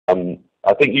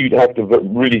I think you'd have to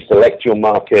really select your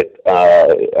market,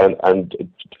 and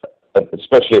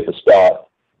especially at the start,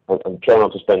 and try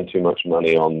not to spend too much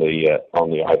money on the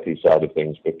IP side of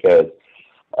things, because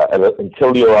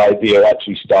until your idea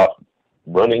actually starts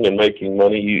running and making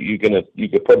money,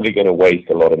 you're probably gonna waste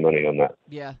a lot of money on that.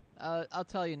 Yeah, I'll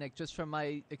tell you, Nick, just from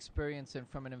my experience and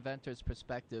from an inventor's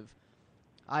perspective,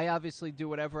 I obviously do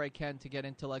whatever I can to get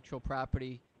intellectual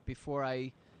property before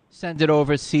I send it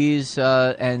overseas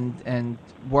and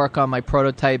work on my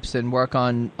prototypes and work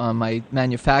on my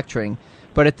manufacturing.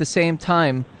 But at the same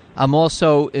time, I'm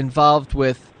also involved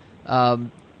with,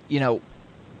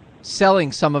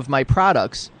 selling some of my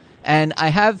products. And I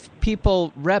have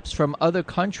reps from other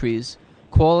countries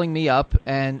calling me up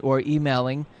or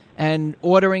emailing and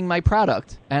ordering my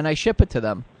product, and I ship it to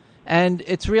them. And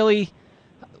it's really,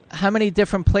 how many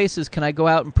different places can I go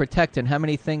out and protect, and how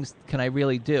many things can I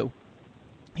really do?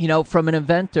 From an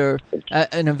inventor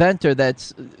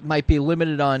that's might be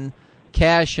limited on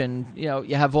cash, and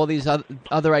you have all these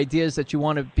other ideas that you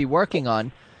want to be working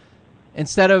on.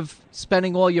 Instead of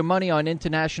spending all your money on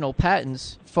international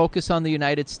patents, focus on the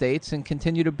United States and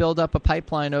continue to build up a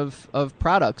pipeline of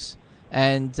products.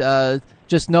 And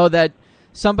just know that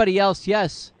somebody else,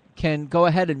 yes, can go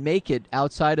ahead and make it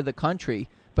outside of the country,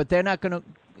 but they're not going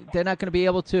to be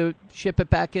able to ship it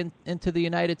back into the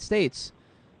United States.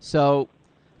 So,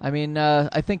 I mean,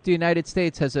 I think the United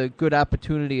States has a good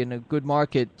opportunity and a good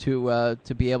market to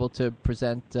be able to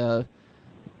present, to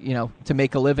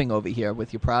make a living over here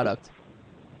with your product.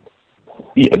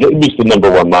 Yeah, it was the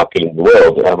number one market in the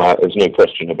world. There's no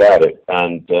question about it.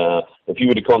 And if you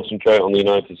were to concentrate on the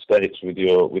United States with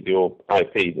your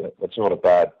IP, that's not a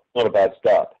bad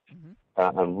start.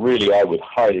 Mm-hmm. And really, I would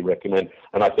highly recommend.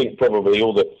 And I think probably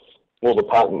all the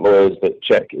patent lawyers that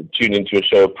tune into your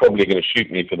show are probably going to shoot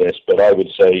me for this. But I would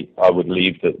say I would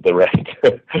leave the rest,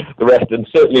 the rest, and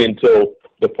certainly until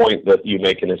the point that you're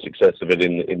making a success of it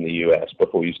in the US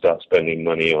before you start spending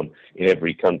money in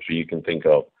every country you can think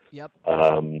of. Yep.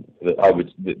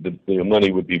 Your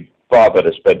money would be far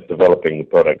better spent developing the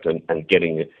product and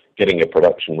getting a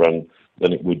production run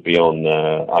than it would be on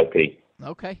IP.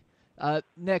 Okay.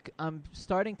 Nick, I'm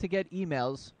starting to get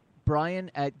emails.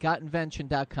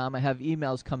 Brian@gotinvention.com. I have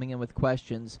emails coming in with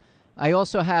questions. I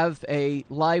also have a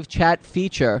live chat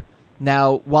feature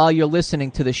now while you're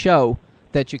listening to the show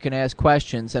that you can ask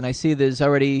questions. And I see there's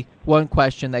already one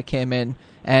question that came in,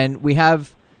 and we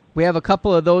have a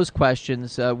couple of those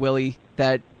questions, Willie,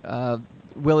 that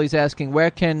Willie's asking,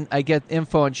 where can I get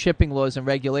info on shipping laws and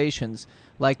regulations?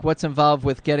 Like what's involved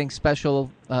with getting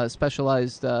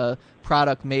specialized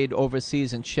product made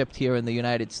overseas and shipped here in the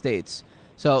United States?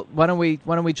 So why don't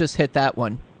we just hit that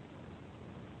one?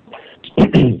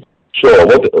 Sure.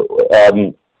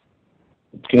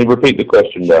 Can you repeat the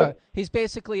question there? Sure. He's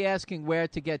basically asking where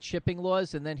to get shipping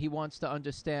laws, and then he wants to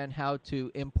understand how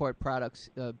to import products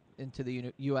into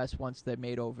the U.S. once they're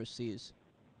made overseas.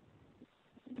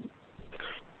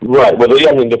 Right. Well,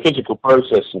 the physical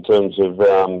process in terms of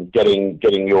getting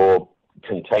your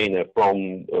container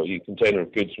your container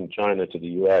of goods from China to the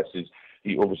U.S. is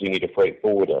you obviously need a freight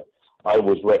forwarder. I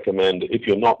always recommend, if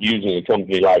you're not using a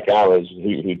company like ours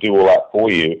who do all that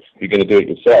for you, if you're going to do it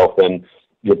yourself, then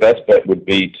your best bet would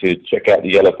be to check out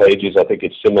the Yellow Pages. I think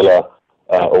it's similar,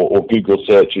 or Google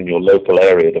search in your local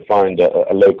area to find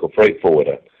a local freight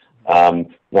forwarder. Now,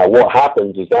 what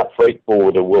happens is that freight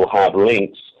forwarder will have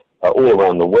links all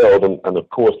around the world, and of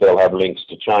course they'll have links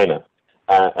to China.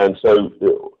 And so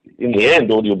in the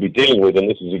end, all you'll be dealing with, and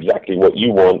this is exactly what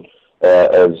you want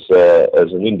as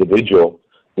an individual,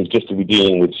 is just to be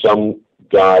dealing with some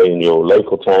guy in your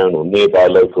local town or nearby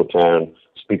local town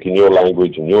speaking your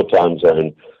language and your time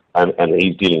zone, and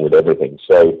he's dealing with everything.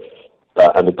 So,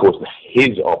 and of course,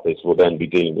 his office will then be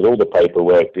dealing with all the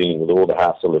paperwork, dealing with all the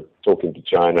hassle of talking to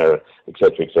China, et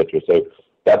cetera, et cetera. So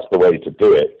that's the way to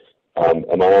do it.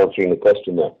 Am I answering the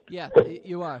question there? Yeah,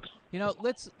 you are.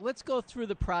 Let's go through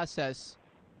the process,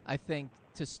 I think,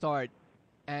 to start.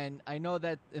 And I know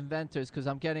that inventors, because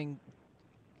I'm getting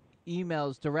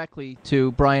emails directly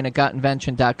to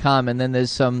Brian@gotinvention.com, and then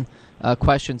there's some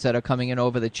questions that are coming in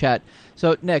over the chat.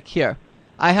 So, Nick, here,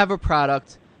 I have a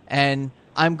product, and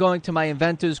I'm going to my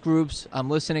inventors groups. I'm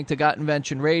listening to Got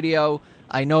Invention Radio.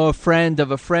 I know a friend of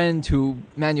a friend who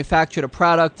manufactured a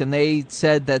product, and they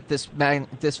said that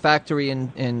this factory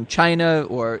in China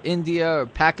or India or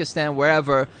Pakistan,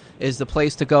 wherever, is the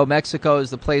place to go. Mexico is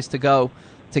the place to go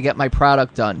to get my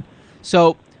product done.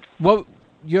 So what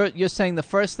you're saying, the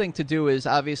first thing to do is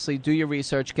obviously do your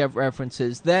research, get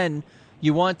references. Then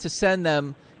you want to send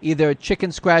them either a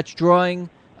chicken scratch drawing,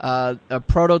 a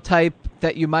prototype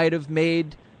that you might have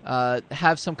made,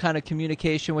 have some kind of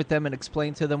communication with them and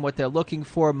explain to them what they're looking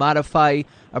for, modify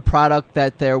a product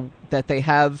that they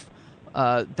have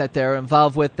that they're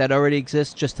involved with that already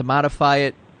exists, just to modify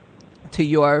it to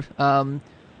your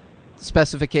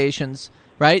specifications,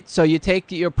 right? So you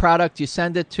take your product, you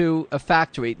send it to a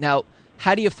factory. Now,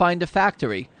 how do you find a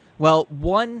factory? Well,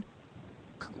 one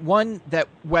that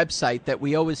website that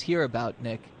we always hear about,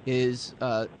 Nick, is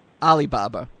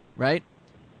Alibaba, right?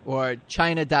 Or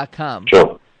China.com.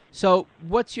 Sure. So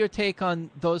what's your take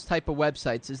on those type of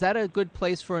websites? Is that a good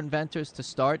place for inventors to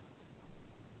start?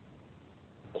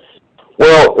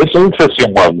 Well, it's an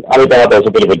interesting one. Alibaba is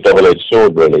a bit of a double-edged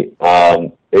sword, really.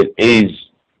 It is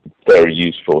very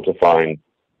useful to find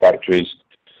factories.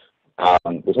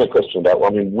 There's no question about it. I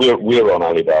mean, we're on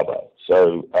Alibaba,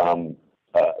 so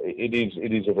it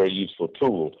is a very useful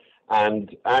tool.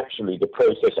 And actually, the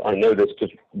process, I know this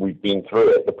because we've been through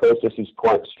it, the process is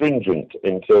quite stringent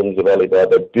in terms of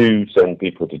Alibaba do send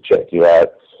people to check you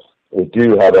out. They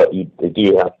do have a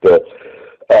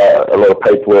lot of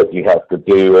paperwork you have to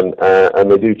do,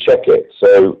 and they do check it.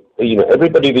 So,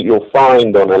 everybody that you'll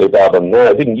find on Alibaba now,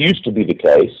 it didn't used to be the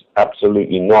case,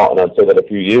 absolutely not, and I'd say that a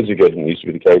few years ago it didn't used to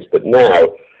be the case, but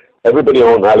now everybody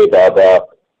on Alibaba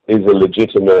is a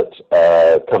legitimate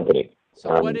company.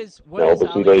 So what is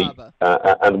Alibaba?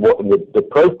 And what the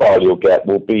profile you'll get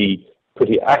will be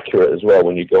pretty accurate as well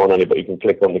when you go on Alibaba. You can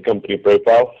click on the company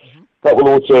profile. Mm-hmm. That will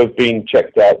also have been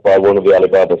checked out by one of the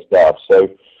Alibaba staff. So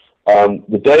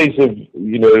the days of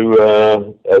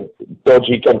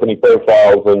dodgy company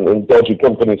profiles and dodgy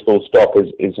companies full stop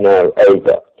is now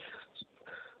over.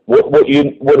 What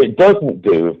it doesn't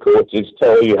do, of course, is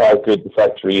tell you how good the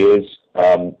factory is,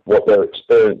 what their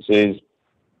experience is,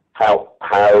 how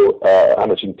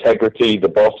much integrity the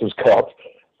boss has got,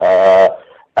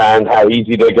 and how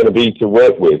easy they're going to be to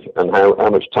work with, and how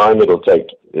much time it'll take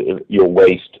you'll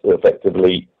waste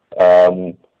effectively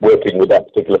working with that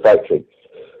particular factory.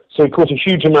 So, of course, a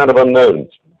huge amount of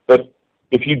unknowns. But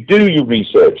if you do your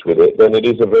research with it, then it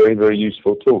is a very, very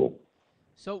useful tool.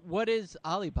 So what is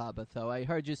Alibaba, though? I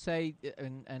heard you say,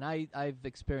 and I've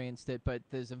experienced it, but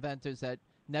there's inventors that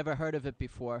never heard of it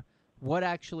before. What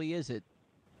actually is it?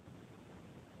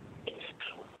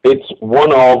 It's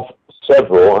one of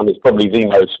several, and it's probably the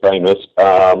most famous,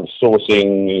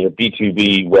 sourcing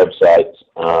B2B websites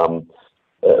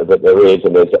that there is,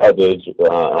 and there's others,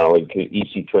 like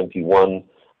EC21,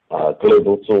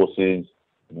 Global Sources,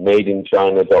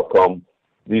 MadeInChina.com.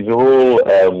 These are all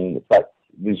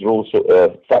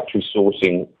factory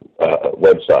sourcing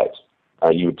websites.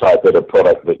 You would type in a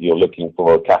product that you're looking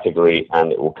for, a category,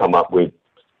 and it will come up with,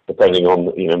 depending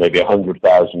on maybe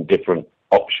 100,000 different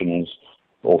options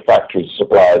or factory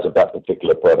suppliers of that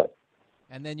particular product.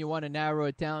 And then you want to narrow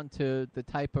it down to the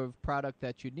type of product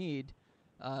that you need.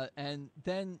 And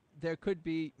then there could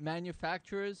be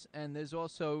manufacturers, and there's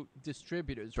also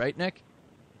distributors, right, Nick?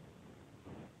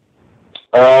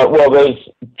 Well, there's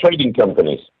trading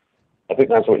companies. I think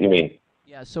that's what you mean.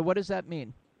 Yeah, so what does that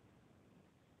mean?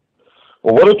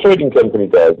 Well, what a trading company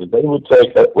does is they would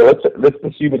take, let's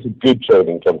assume it's a good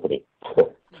trading company.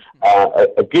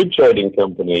 A good trading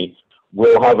company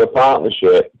will have a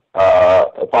partnership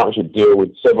deal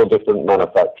with several different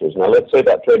manufacturers. Now, let's say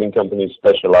that trading company is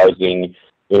specializing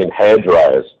in hair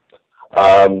dryers.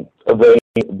 Then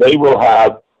they will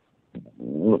have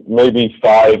maybe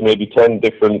 5, maybe 10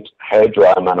 different hair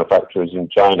dryer manufacturers in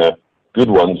China, good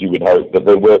ones you would hope, that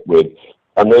they work with.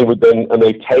 And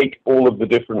they take all of the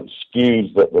different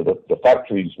SKUs that the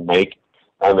factories make,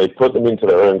 and they put them into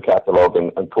their own catalog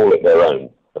and call it their own,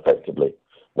 effectively.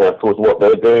 Now, of course, what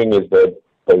they're doing is they're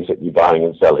basically buying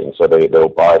and selling. So they'll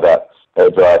buy that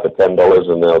hairdryer for $10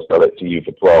 and they'll sell it to you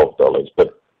for $12.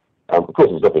 But, of course,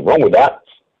 there's nothing wrong with that.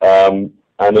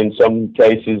 And in some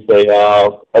cases, they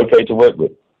are okay to work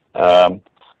with. And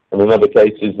in other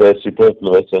cases, they're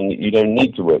superfluous and you don't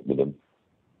need to work with them.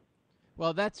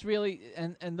 Well, that's really,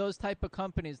 and those type of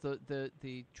companies,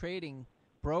 the trading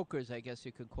brokers, I guess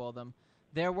you could call them,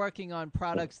 they're working on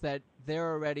products that they're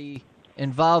already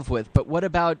involved with. But what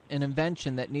about an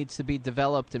invention that needs to be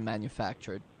developed and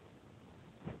manufactured?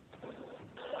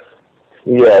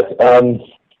 Yes,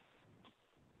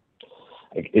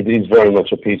 it is very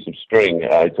much a piece of string.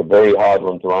 It's a very hard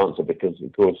one to answer because,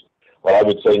 of course, well, I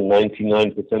would say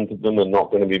 99% of them are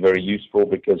not going to be very useful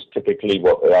because typically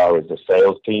what they are is a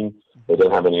sales team. They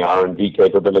don't have any R&D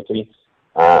capability.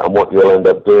 And what you'll end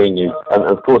up doing is, and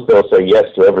of course they'll say yes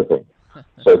to everything.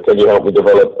 So can you help me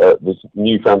develop this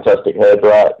new fantastic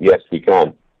hairdryer? Yes, we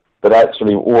can. But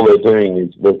actually all they're doing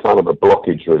is there's kind of a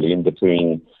blockage really in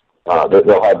between.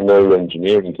 They'll have no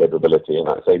engineering capability, and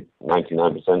I'd say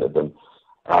 99% of them.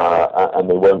 and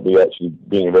they won't be actually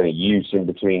being of any use in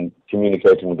between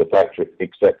communicating with the factory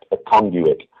except a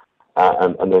conduit.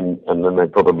 And then they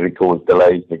probably cause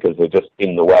delays because they're just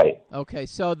in the way. Okay,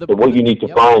 so what you need to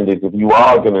find is, if you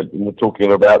are going to, we're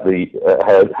talking about the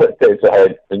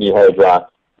head and your hair dryer,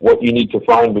 what you need to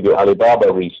find with your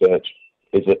Alibaba research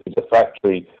is a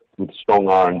factory with strong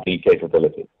R&D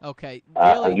capability. Okay,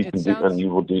 really, and you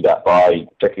will do that by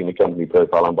checking the company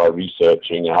profile and by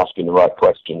researching, asking the right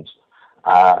questions.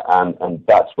 And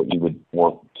that's what you would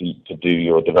want to do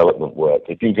your development work,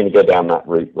 if you're going to go down that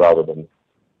route rather than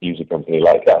use a company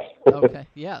like us. Okay,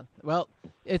 yeah. Well,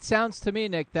 it sounds to me,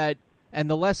 Nick, that, and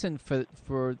the lesson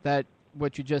for that,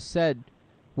 what you just said,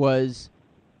 was,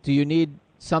 do you need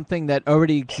something that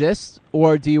already exists,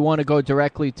 or do you want to go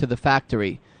directly to the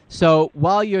factory? So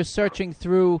while you're searching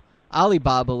through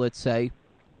Alibaba, let's say,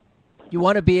 you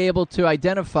want to be able to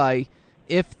identify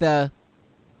if the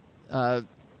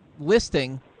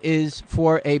listing is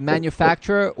for a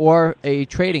manufacturer or a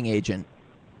trading agent,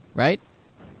 right?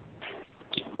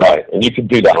 Right, and you can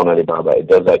do that on Alibaba. It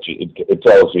does actually. It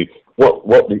tells you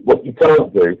what you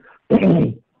can't do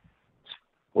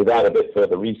without a bit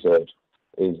further research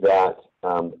is that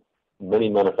many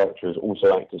manufacturers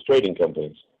also act as trading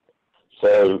companies.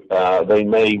 So they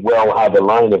may well have a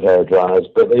line of hair dryers,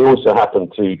 but they also happen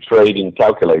to trade in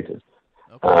calculators.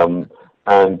 Okay.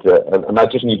 And I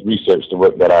just need research to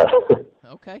work that out.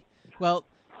 Okay. Well,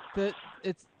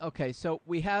 it's okay. So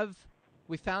we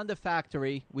found a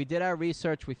factory. We did our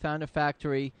research. We found a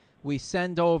factory. We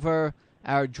send over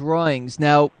our drawings.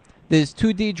 Now, there's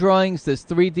 2D drawings, there's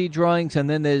 3D drawings, and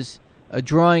then there's a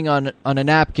drawing on a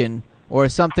napkin or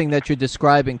something that you're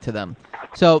describing to them.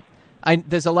 So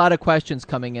there's a lot of questions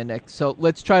coming in, Nick. So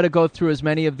let's try to go through as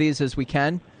many of these as we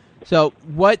can. So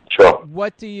how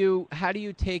do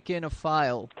you take in a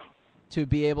file to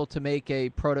be able to make a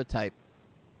prototype?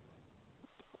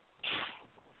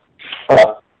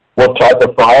 What type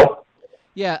of file?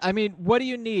 Yeah, I mean, what do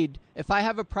you need? If I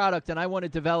have a product and I want to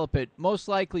develop it, most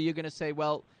likely you're going to say,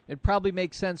 well, it probably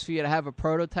makes sense for you to have a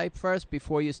prototype first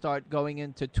before you start going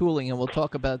into tooling, and we'll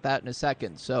talk about that in a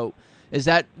second. So is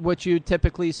that what you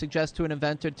typically suggest to an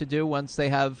inventor to do once they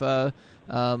have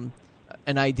an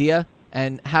idea?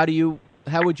 And how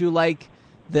would you like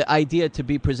the idea to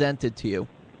be presented to you?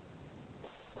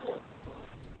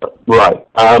 Right.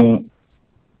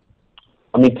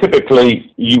 I mean,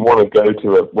 typically you want to go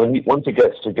to once it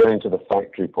gets to going to the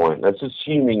factory point. That's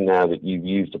assuming now that you've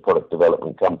used a product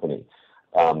development company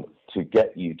to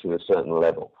get you to a certain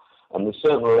level. And the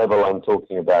certain level I'm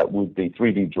talking about would be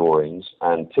 3D drawings,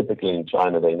 and typically in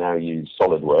China they now use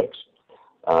SolidWorks.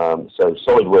 So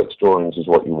SolidWorks drawings is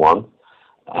what you want.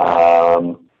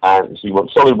 And so you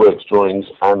want SolidWorks drawings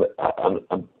and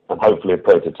hopefully a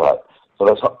prototype. So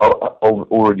that's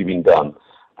already been done.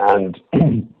 And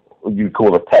you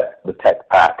call the tech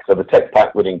pack. So the tech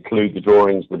pack would include the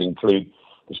drawings, would include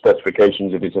the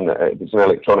specifications. If it's an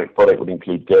electronic product, would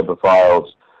include Gerber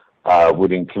files,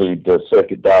 would include the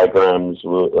circuit diagrams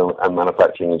and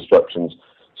manufacturing instructions.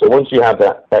 So once you have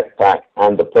that tech pack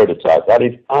and the prototype, that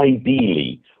is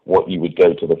ideally what you would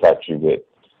go to the factory with.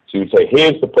 So you would say,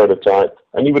 here's the prototype,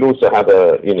 and you would also have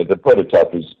the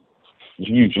prototype is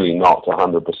usually not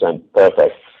 100%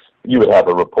 perfect. You would have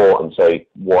a report and say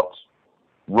what's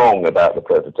wrong about the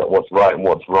prototype, what's right and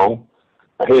what's wrong.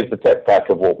 And here's the tech pack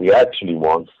of what we actually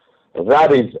want. And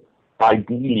that is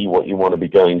ideally what you want to be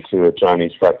going to a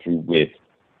Chinese factory with.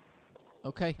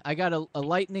 Okay, I got a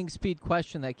lightning speed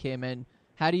question that came in.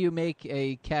 How do you make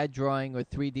a CAD drawing or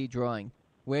 3D drawing?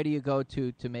 Where do you go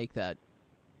to make that?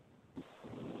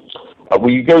 Well,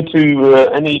 you go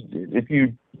to if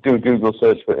you do a Google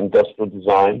search for industrial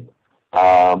design,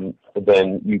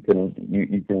 then you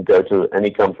can go to any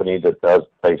company that does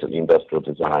basically industrial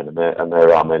design, and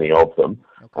there are many of them,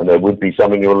 okay. And there would be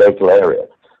some in your local area.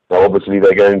 Now, obviously,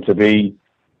 they're going to be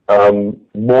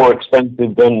more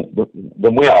expensive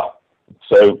than we are,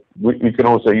 so we can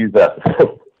also use that.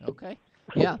 Okay,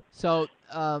 yeah. So,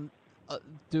 are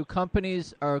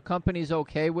companies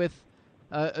okay with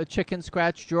a chicken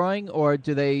scratch drawing, or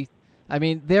do they? I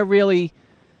mean, they're really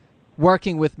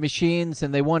working with machines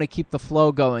and they want to keep the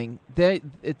flow going.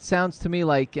 It sounds to me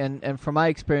like, and from my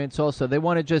experience also, they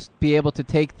want to just be able to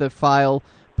take the file,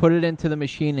 put it into the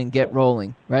machine, and get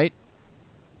rolling, right?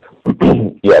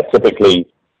 Yeah, typically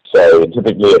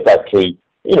a factory,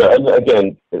 and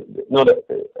again,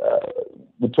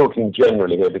 we're talking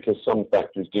generally here because some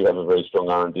factories do have a very strong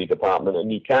R&D department, and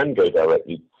you can go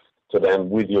directly to them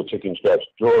with your chicken scratch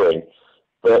drawing,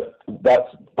 but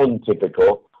that's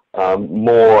untypical.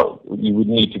 More, you would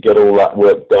need to get all that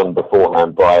work done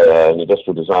beforehand by an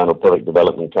industrial design or product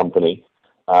development company,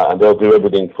 and they'll do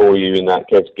everything for you in that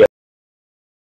case.